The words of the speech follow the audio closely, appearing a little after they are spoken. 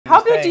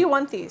big do you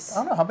want these? I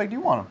don't know. How big do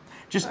you want them?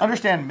 Just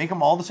understand, make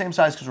them all the same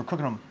size because we're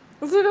cooking them.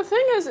 So the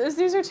thing is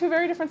these are two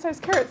very different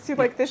sized carrots. See,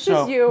 like this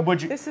is you,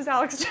 this is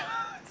Alex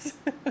Jones.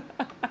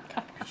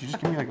 Could you just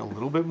give me like a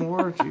little bit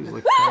more? Jeez,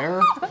 like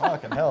there?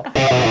 Fucking hell.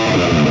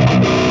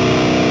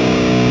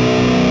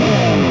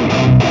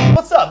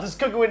 What's up? This is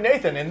Cooking with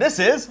Nathan, and this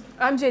is...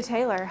 I'm Jay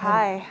Taylor.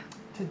 Hi.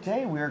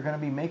 Today we are going to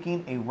be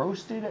making a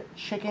roasted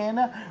chicken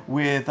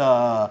with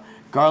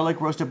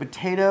garlic roasted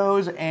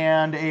potatoes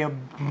and a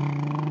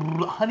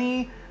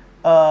honey,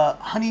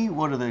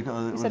 what are they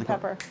called? You said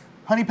pepper.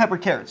 Honey pepper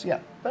carrots, yeah.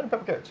 Honey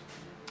pepper carrots.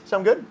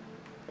 Sound good?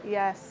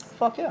 Yes.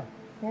 Fuck yeah.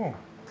 Mm.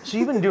 So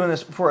you've been doing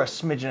this for a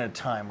smidgen of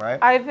time, right?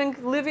 I've been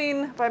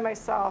living by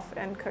myself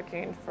and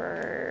cooking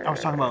for... I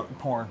was talking about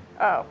porn.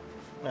 Oh.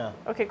 Yeah.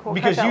 Okay, cool.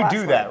 Because you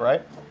do that,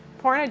 right?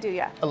 Porn I do,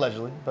 yeah.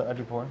 Allegedly, but I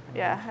do porn.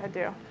 Yeah, I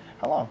do.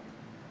 How long?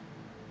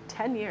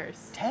 10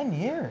 years. 10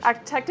 years?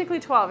 Technically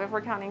 12 if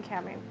we're counting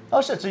camming.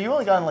 Oh shit, so you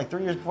only got in like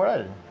 3 years before I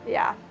did.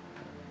 Yeah.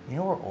 You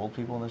know we're old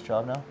people in this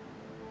job now?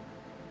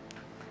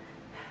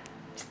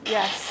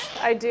 Yes,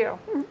 I do.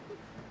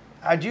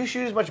 Do you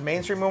shoot as much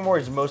mainstream anymore or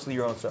is it mostly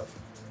your own stuff?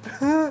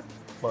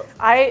 What?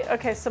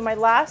 Okay, so my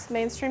last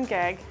mainstream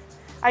gig,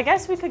 I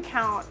guess we could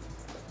count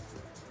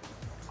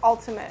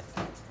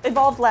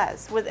Evolved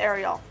Les with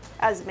Ariel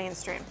as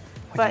mainstream.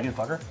 Wait, did you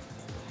fuck her?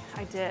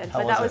 I did, How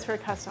but was that was it? for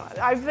custom.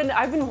 I've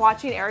been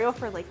watching Ariel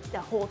for like the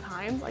whole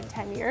time, like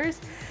 10 years.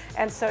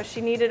 And so she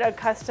needed a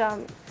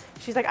custom,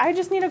 she's like, I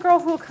just need a girl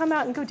who will come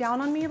out and go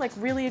down on me like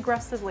really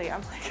aggressively.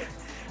 I'm like,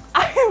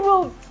 I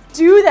will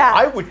do that.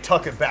 I would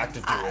tuck it back to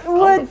do it. I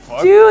would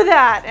do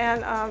that.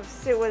 And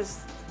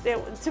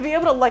to be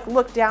able to like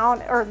look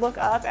down or look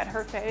up at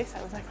her face,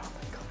 I was like, oh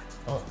my God.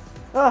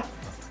 Oh. Ugh.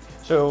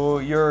 So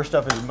your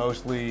stuff is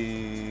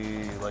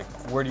mostly like,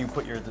 where do you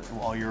put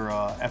all your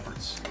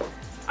efforts?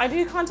 I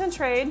do content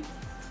trade,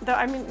 though.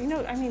 I mean,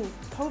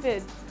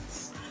 COVID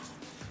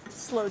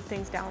slowed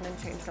things down and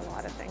changed a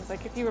lot of things.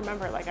 Like if you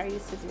remember, like I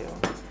used to do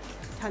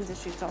tons of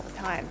shoots all the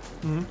time.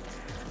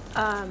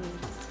 Mm-hmm.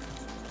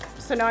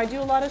 So now I do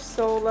a lot of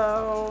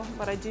solo,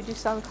 but I do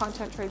some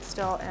content trade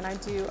still, and I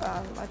do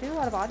a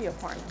lot of audio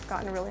porn. I've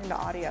gotten really into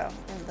audio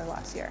in the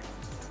last year.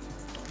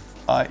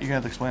 You're gonna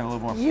have to explain a little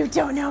more. You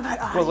don't know about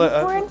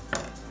audio porn?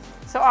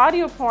 So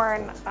audio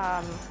porn,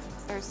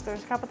 there's a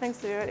couple things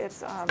to do it.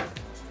 It's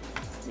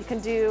you can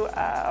do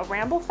a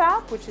ramble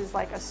phub, which is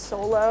like a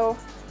solo,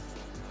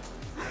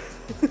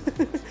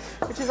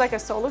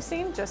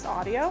 scene, just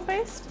audio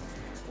based,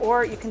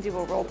 or you can do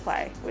a role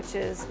play, which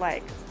is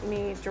like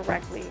me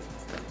directly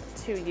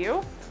to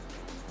you.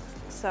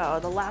 So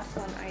the last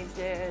one I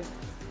did.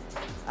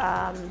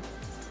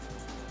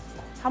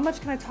 How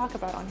much can I talk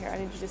about on here? I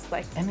need to just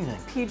like anything.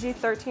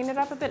 PG-13 it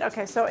up a bit.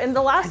 Okay, so in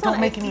the last one,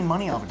 don't make any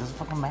money off it. Doesn't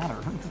fucking matter.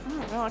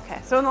 Oh, okay,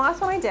 so in the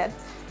last one I did,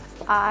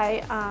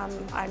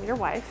 I'm your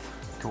wife.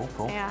 Cool,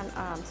 cool. And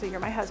so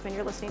you're my husband.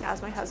 You're listening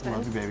as my husband.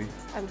 Love you, baby.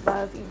 I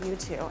love you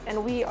too.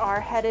 And we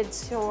are headed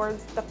toward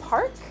the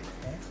park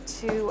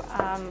to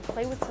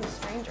play with some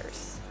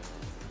strangers.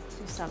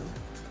 Do some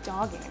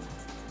dogging.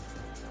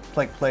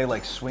 Play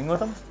like swing with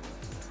them?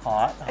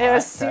 Hot. It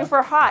was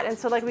super hot, and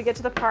so like we get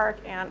to the park,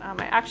 and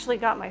I actually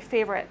got my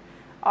favorite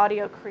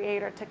audio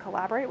creator to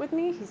collaborate with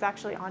me. He's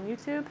actually on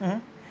YouTube,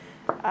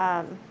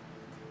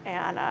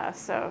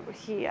 so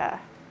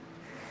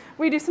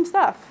we do some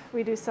stuff.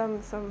 We do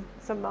some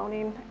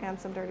moaning and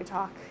some dirty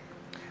talk.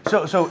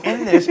 So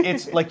in this,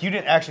 it's like you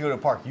didn't actually go to a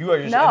park. You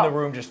are just in the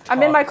room just talking.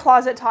 I'm in my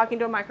closet talking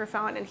to a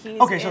microphone, and he's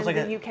so in it's like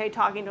the UK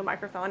talking to a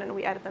microphone, and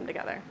we edit them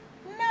together.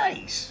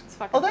 Nice.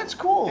 Oh, that's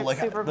cool. It's like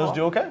super those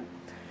cool. do okay?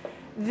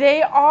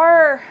 They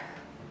are,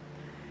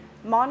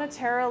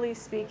 monetarily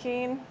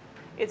speaking,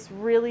 it's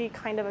really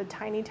kind of a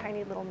tiny,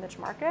 tiny little niche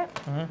market.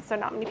 So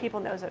not many people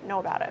know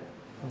about it.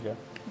 Okay.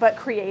 But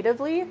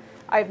creatively,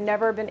 I've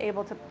never been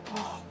able to.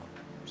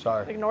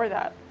 Sorry. Ignore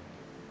that.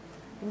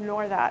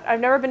 Ignore that.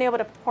 I've never been able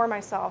to pour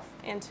myself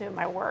into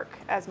my work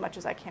as much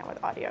as I can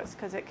with audios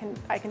because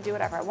I can do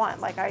whatever I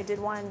want. Like I did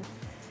one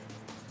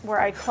where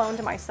I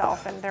cloned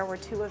myself and there were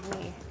 2 of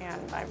me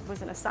and I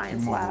was in a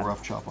science More lab. of a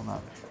rough chop on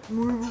that.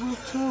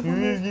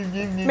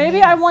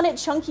 Maybe I want it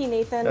chunky,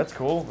 Nathan. That's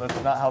cool. That's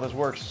not how this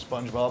works,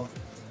 SpongeBob.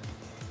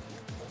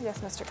 Yes,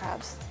 Mr.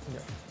 Krabs.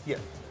 Yeah.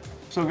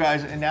 So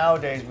guys,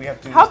 nowadays we have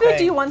to do How big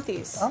do you want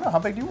these? I don't know. How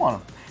big do you want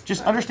them?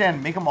 Just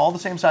understand, make them all the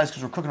same size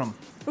because we're cooking them.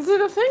 So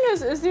the thing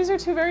is these are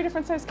 2 very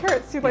different sized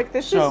carrots. See, like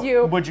this is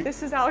you,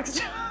 this is Alex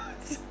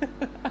Jones.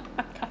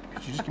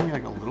 Could you just give me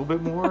like a little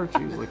bit more?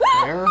 Jeez, like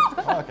there?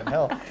 Fucking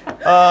hell.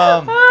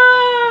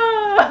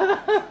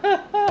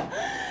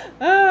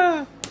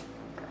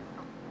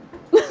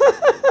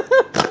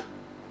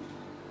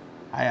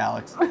 Hi,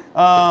 Alex.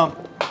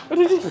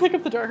 Did you pick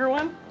up the darker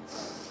one?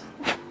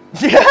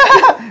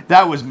 Yeah,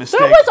 that was a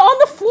mistake. That was on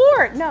the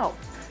floor. No.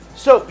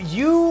 So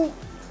you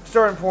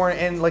started porn,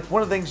 and like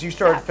one of the things you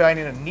started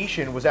finding a niche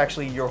in was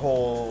actually your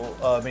whole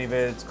mini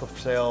vids, clip for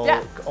sale,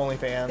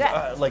 OnlyFans.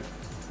 Yeah. Like,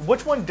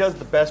 which one does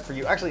the best for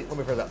you? Actually, let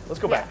me phrase that. Let's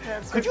go back.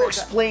 Could you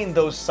explain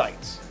those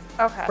sites?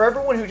 Okay. For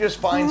everyone who just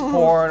finds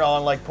porn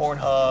on like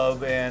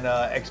Pornhub and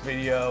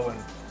Xvideo and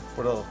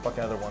what are the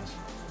fucking other ones?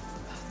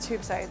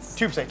 Tube sites.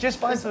 Tube sites. Just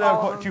finds them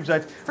all on tube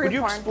sites. Would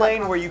you porn, explain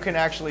 .com. where you can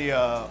actually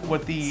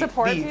what the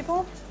Support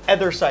people?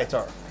 other sites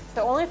are?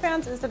 The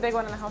OnlyFans is the big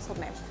one in the household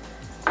name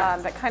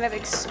that kind of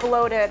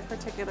exploded,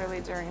 particularly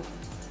during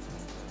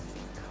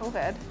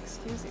COVID.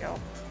 Excuse you.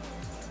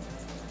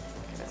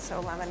 It's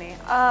so lemony.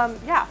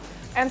 Yeah,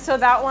 and so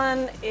that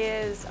one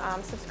is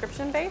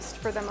subscription based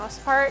for the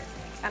most part,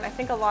 and I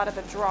think a lot of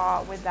the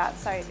draw with that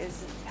site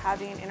is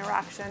having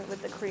interaction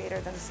with the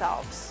creator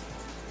themselves.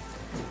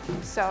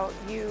 So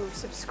you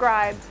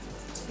subscribe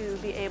to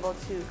be able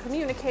to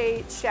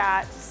communicate,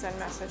 chat, send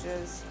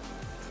messages.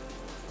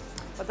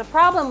 But the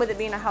problem with it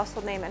being a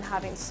household name and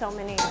having so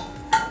many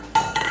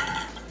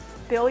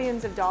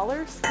billions of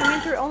dollars coming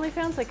through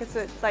OnlyFans, like it's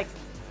a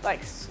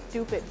like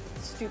stupid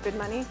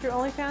money through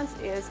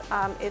OnlyFans, is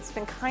it's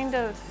been kind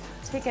of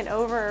taken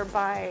over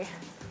by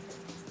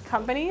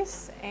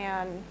companies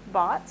and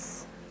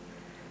bots.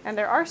 And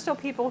there are still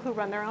people who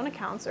run their own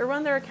accounts or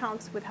run their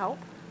accounts with help.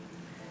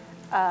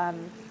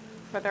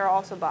 But there are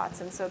also bots,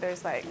 and so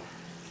there's like,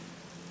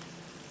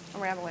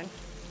 I'm rambling.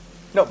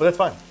 No, but that's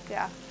fine.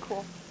 Yeah,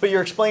 cool. But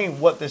you're explaining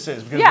what this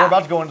is, because we're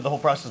about to go into the whole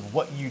process of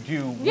what you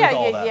do with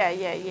all that.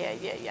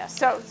 Yeah.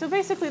 So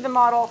basically the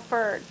model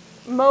for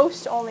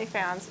most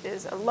OnlyFans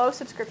is a low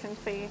subscription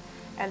fee,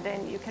 and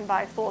then you can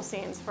buy full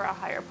scenes for a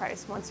higher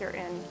price once you're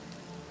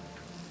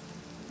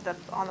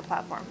on the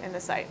platform, in the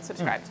site,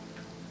 subscribed.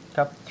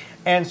 Okay.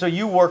 And so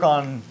you work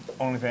on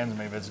OnlyFans and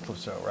maybe it's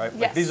Clipso, right?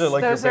 Yes, Like these are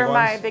like those your big are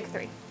ones? my big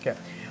three. Okay.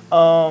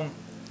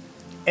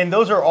 And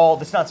those are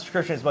all, it's not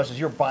subscription as much as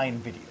you're buying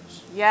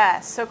videos.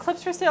 Yes, so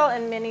Clips for Sale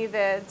and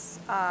Mini-Vids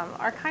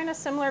are kind of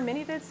similar.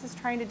 Mini-Vids is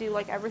trying to do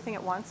like everything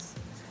at once.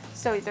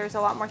 So there's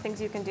a lot more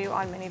things you can do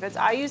on Mini-Vids.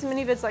 I use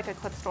Mini-Vids like a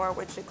clip store,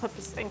 which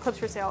Clips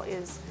for Sale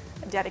is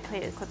a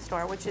dedicated clip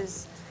store, which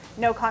is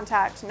no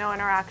contact, no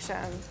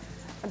interaction,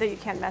 that you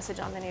can't message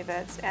on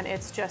Mini-Vids, and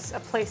it's just a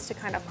place to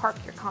kind of park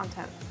your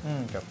content.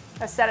 Okay.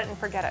 Set it and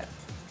forget it.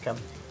 Okay.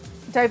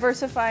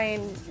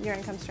 Diversifying your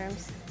income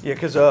streams. Yeah,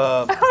 because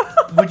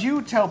would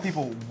you tell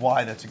people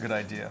why that's a good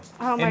idea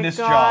Oh my in this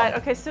God.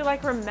 job? Okay, so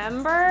like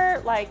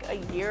remember like a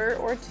year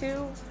or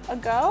two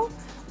ago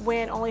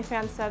when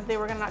OnlyFans said they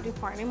were gonna not do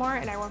porn anymore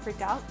and everyone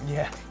freaked out?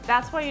 Yeah.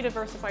 That's why you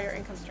diversify your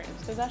income streams,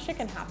 because that shit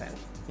can happen.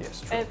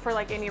 Yes, true. And for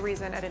like any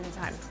reason at any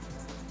time.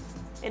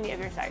 Any of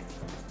your sites.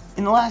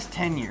 In the last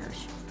 10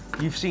 years,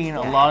 you've seen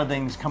a lot of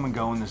things come and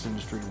go in this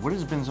industry. What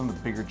has been some of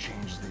the bigger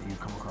changes that you've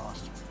come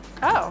across?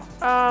 Oh,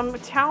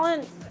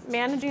 talent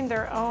managing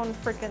their own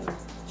freaking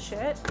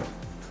shit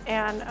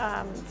and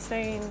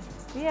saying,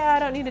 yeah, I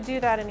don't need to do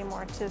that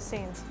anymore to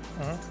scenes.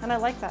 And I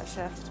like that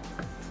shift.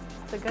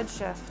 It's a good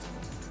shift.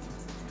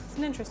 It's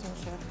an interesting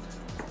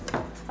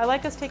shift. I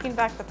like us taking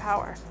back the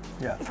power.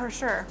 Yeah. For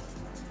sure.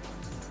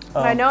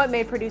 But I know it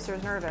made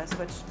producers nervous,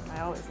 which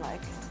I always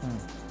like.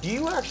 Do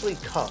you actually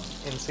come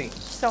in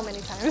scenes? So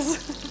many times.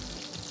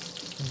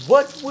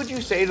 What would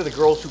you say to the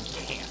girls who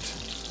can't?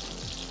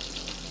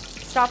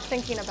 Stop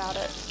thinking about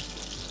it.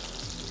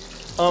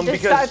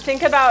 Because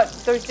Think about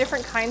those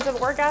different kinds of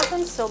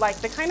orgasms. So like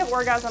the kind of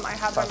orgasm I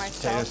have by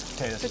myself.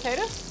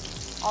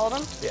 Potatoes? All of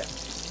them? Yeah.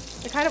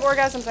 The kind of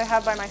orgasms I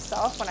have by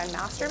myself when I'm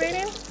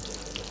masturbating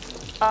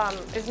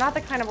is not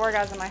the kind of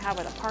orgasm I have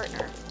with a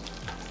partner.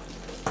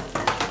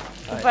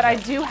 But I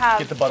do have...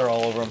 Get the butter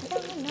all over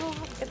them. No, I'll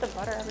get the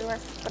butter everywhere.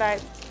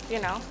 But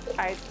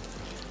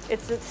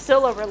it's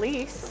still a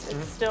release.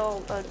 It's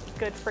still a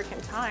good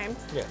freaking time.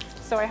 Yeah.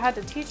 So I had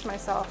to teach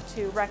myself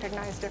to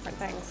recognize different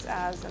things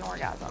as an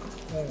orgasm.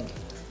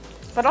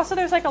 But also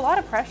there's like a lot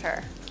of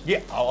pressure. Yeah,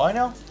 oh, I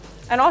know.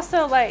 And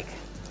also like,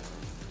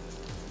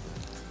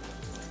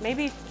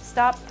 maybe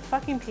stop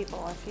fucking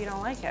people if you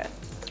don't like it.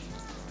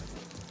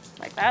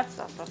 Like that's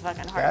the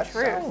fucking hard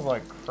truth. That sounds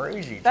like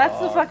crazy That's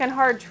talk. the fucking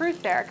hard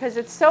truth there, because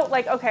it's so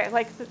like, okay,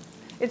 like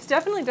it's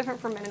definitely different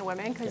for men and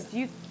women, because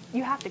you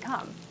have to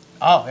come.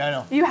 Oh, yeah, I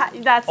know.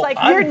 That's like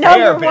I'm your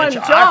there, number one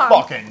bitch. job.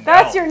 I fucking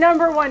That's know. your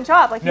number one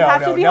job. Like you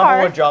have to be number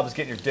hard. one job is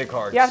getting your dick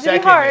hard. You have to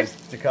Second be hard. is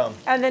to come.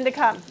 And then to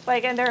come.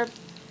 Like, and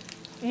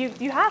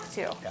you have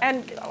to. Yeah.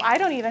 And I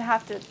don't even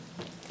have to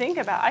think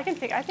about, I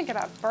think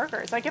about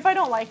burgers. Like if I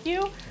don't like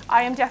you,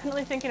 I am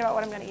definitely thinking about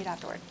what I'm gonna eat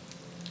afterward.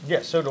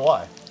 Yeah, so do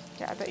I.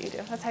 Yeah, I bet you do.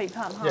 That's how you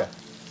come, huh? Yeah.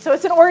 So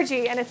it's an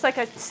orgy, and it's like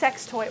a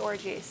sex toy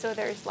orgy. So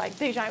there's like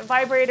big giant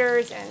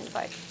vibrators and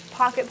like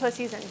pocket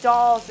pussies and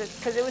dolls. It's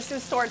because it was through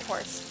Storage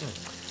Horse.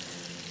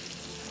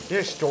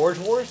 There's Storage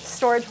Wars?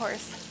 Storage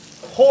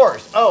Horse.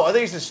 Horse. Oh, I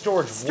think it's a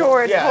Storage Wars.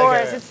 Storage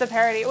Horse. Yeah. It's the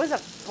parody. It was a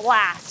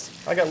blast.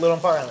 I got lit on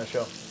fire on that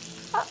show.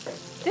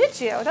 Did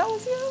you? That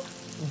was you?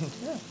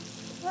 Yeah.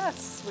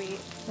 That's sweet.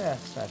 Yeah,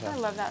 it's not I bad.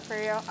 love that for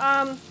you.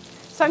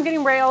 So I'm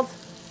getting railed,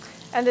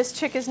 and this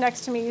chick is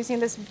next to me using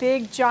this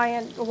big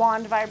giant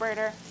wand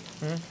vibrator,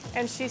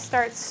 and she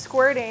starts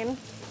squirting,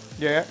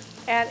 Yeah.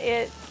 and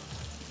it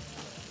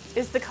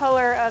is the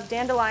color of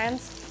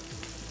dandelions,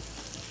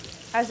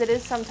 as it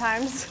is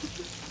sometimes.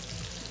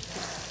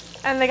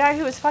 And the guy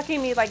who was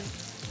fucking me like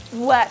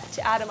leapt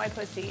out of my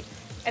pussy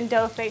and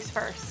dove face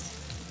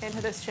first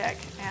into this chick.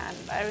 And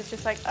I was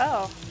just like,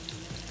 oh,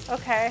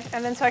 okay.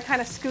 And then so I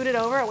kind of scooted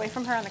over away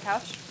from her on the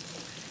couch.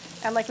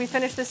 And like we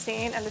finished the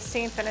scene, and the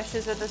scene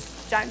finishes with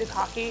this giant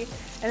bukkake.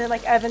 And then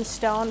like Evan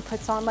Stone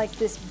puts on like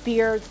this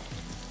beer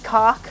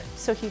cock.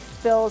 So he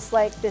fills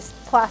like this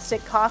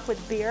plastic cock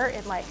with beer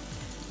and like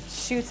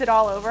shoots it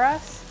all over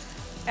us.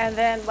 And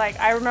then like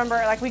I remember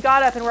like we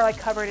got up and we're like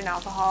covered in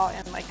alcohol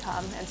and like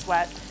cum and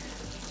sweat.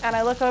 And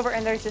I look over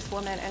and there's this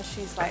woman and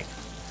she's like,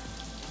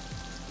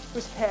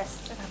 was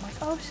pissed. And I'm like,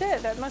 oh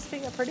shit, that must be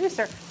a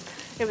producer.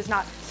 It was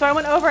not. So I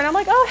went over and I'm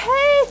like, oh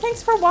hey,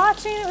 thanks for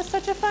watching. It was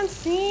such a fun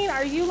scene.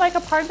 Are you like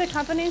a part of the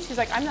company? And she's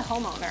like, I'm the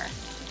homeowner.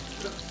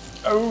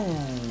 Oh.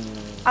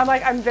 I'm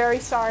like, I'm very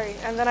sorry.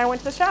 And then I went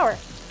to the shower.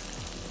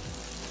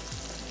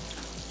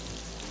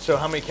 So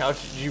how many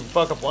couches? Did you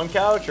fuck up one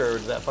couch, or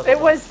did that fuck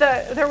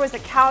up There was a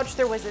couch,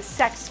 there was a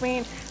sex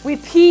swing.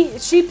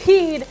 She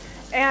peed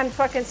and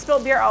fucking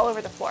spilled beer all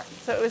over the floor.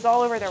 So it was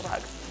all over their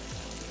rug.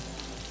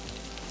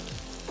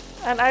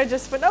 And I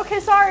just went, okay,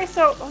 sorry,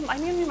 so I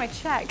need to do my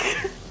check.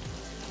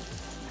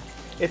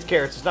 It's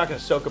carrots. It's not going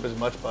to soak up as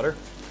much butter.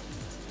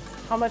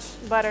 How much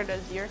butter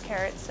does your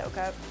carrot soak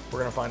up? We're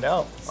going to find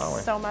out, aren't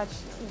we? So much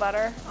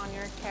butter on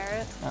your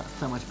carrot. Oh,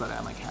 so much butter.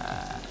 I'm like,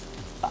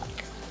 fuck.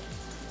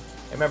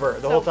 And remember,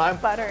 the whole time,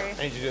 buttery.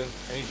 I need you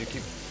to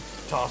keep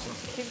tossing.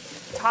 Keep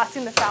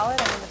tossing the salad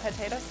and then the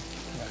potatoes?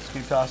 Yeah, just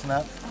keep tossing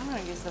that. I'm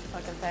going to use the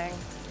fucking thing.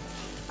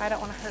 I don't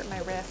want to hurt my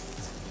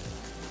wrists.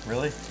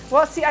 Really?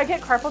 Well, see, I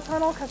get carpal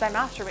tunnel because I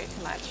masturbate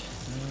too much.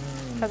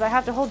 Because I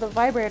have to hold the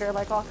vibrator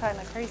like all kind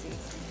of crazy.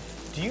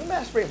 Do you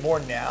masturbate more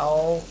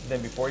now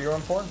than before you were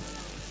on porn?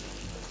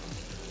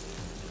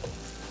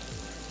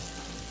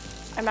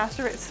 I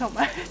masturbate so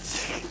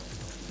much.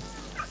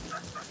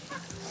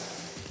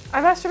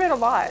 I masturbate a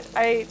lot.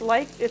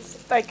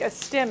 It's like a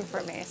stim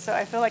for me. So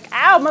I feel like,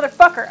 ow,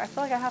 motherfucker. I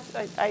feel like I have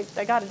to,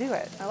 I gotta do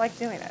it. I like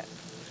doing it.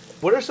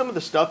 What are some of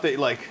the stuff that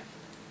like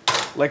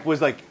was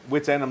like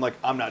wit's end? I'm like,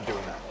 I'm not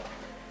doing that.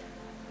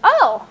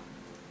 Oh.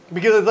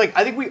 Because it's like,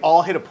 I think we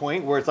all hit a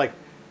point where it's like,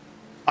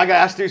 I got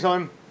asked to do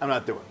something, I'm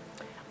not doing.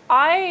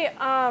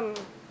 I'm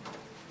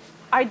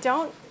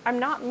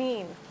not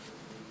mean.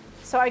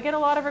 So I get a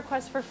lot of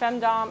requests for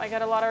femdom. I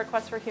get a lot of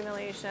requests for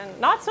humiliation.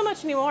 Not so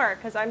much anymore,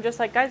 because I'm just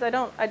like, guys, I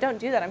don't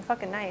do that. I'm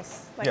fucking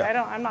nice. Like,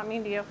 yeah. I'm not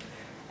mean to you.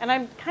 And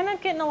I'm kind of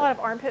getting a lot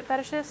of armpit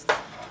fetishists.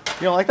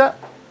 You don't like that?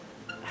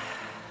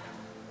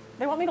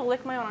 They want me to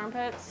lick my own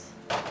armpits.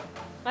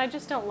 And I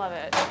just don't love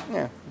it.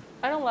 Yeah.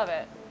 I don't love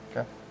it.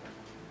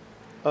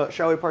 Okay.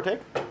 Shall we partake?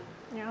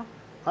 Yeah.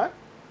 All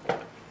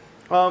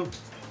right.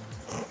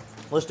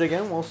 Let's dig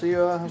in. We'll see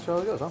how it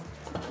goes, huh?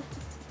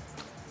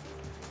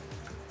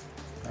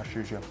 I'll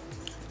shoot you. I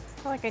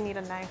feel like I need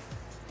a knife.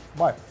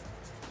 Why?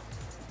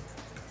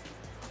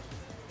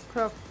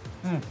 So,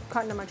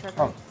 cut into my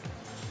chicken.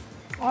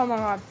 Oh my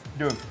god.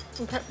 Dude.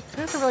 Okay.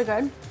 Potatoes are really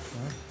good.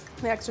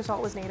 The extra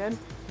salt was needed.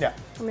 Yeah.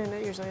 I mean,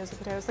 it usually is the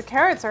potatoes. The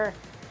carrots are...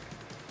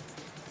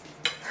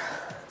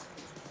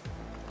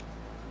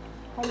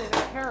 Homemade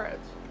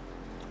carrots.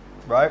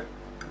 Right?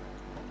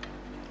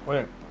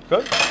 Wait,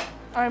 good?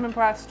 I'm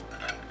impressed.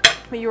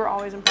 But you were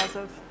always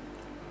impressive.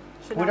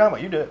 What are you talking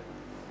about? You did it.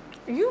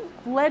 You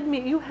led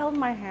me, you held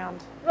my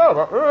hand.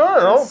 No.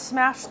 And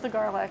smashed the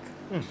garlic.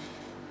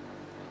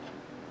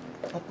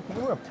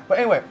 But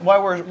anyway,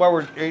 while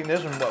we're eating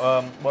this and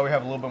while we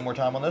have a little bit more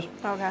time on this.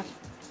 Okay.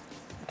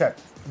 Okay,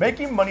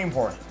 making money in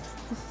porn.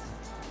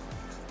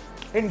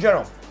 In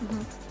general,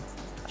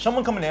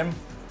 someone coming in,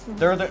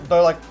 they're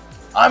like,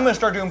 I'm gonna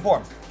start doing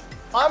porn.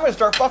 I'm gonna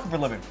start fucking for a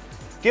living.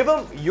 Give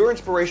them your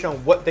inspiration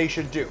on what they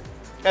should do.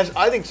 As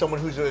I think someone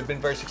who's been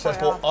very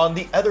successful on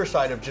the other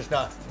side of just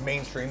not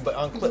mainstream, but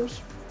on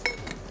clips.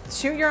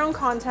 Shoot your own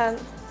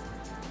content.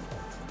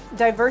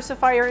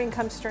 Diversify your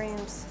income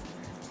streams.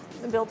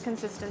 Build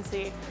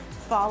consistency.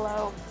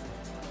 Follow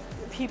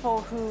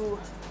people who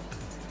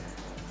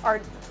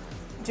are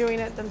doing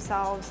it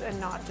themselves and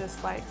not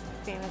just like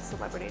famous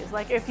celebrities.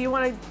 Like if you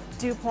want to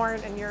do porn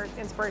and your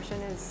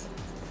inspiration is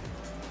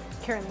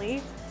Karen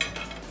Lee,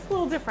 it's a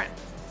little different.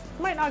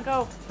 It might not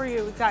go for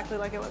you exactly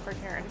like it would for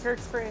Karen.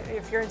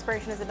 If your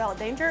inspiration is Bella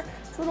Danger,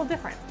 it's a little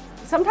different.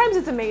 Sometimes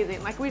it's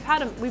amazing. Like we've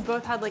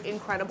both had like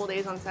incredible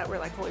days on set where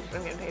like, holy shit,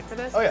 I'm getting paid for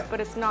this. Oh yeah. But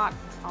it's not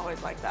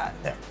always like that.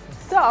 Yeah.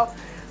 So,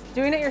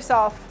 doing it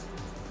yourself,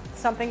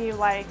 something you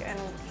like and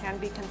can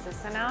be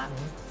consistent at,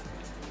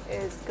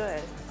 is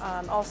good.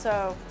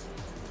 Also,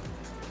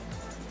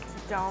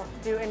 don't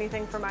do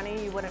anything for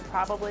money you wouldn't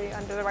probably,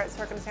 under the right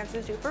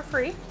circumstances, do for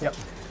free. Yep.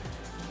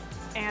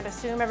 And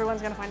assume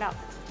everyone's gonna find out.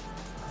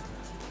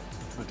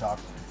 Good talk.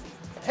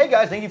 Hey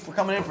guys, thank you for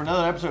coming in for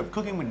another episode of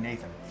Cooking with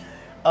Nathan.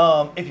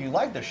 If you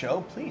like the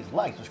show, please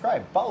like,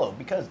 subscribe, follow,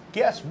 because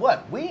guess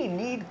what? We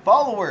need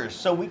followers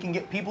so we can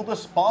get people to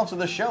sponsor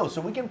the show,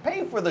 so we can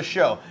pay for the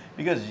show,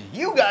 because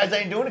you guys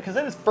ain't doing it because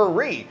then it's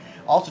free.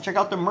 Also, check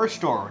out the merch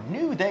store.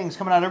 New things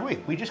coming out every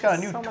week. We just got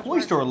a new Toy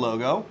Store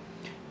logo,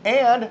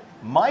 and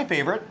my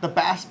favorite, the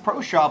Bass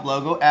Pro Shop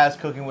logo as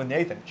Cooking with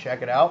Nathan.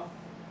 Check it out.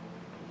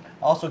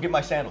 Also, get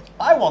my sandals.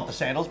 I want the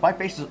sandals. My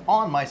face is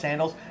on my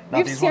sandals. You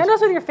have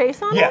sandals with your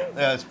face on Yeah,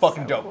 them? it's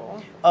fucking dope.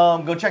 Cool.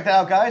 Go check that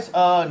out, guys.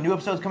 New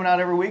episodes coming out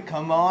every week.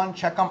 Come on,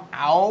 check them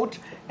out.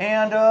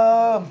 And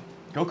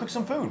go cook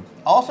some food.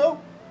 Also,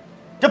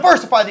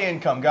 diversify the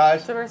income,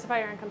 guys. Diversify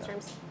your income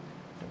streams.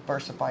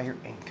 Diversify your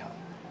income.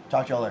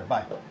 Talk to y'all later.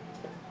 Bye.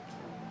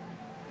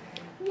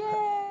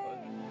 Yay!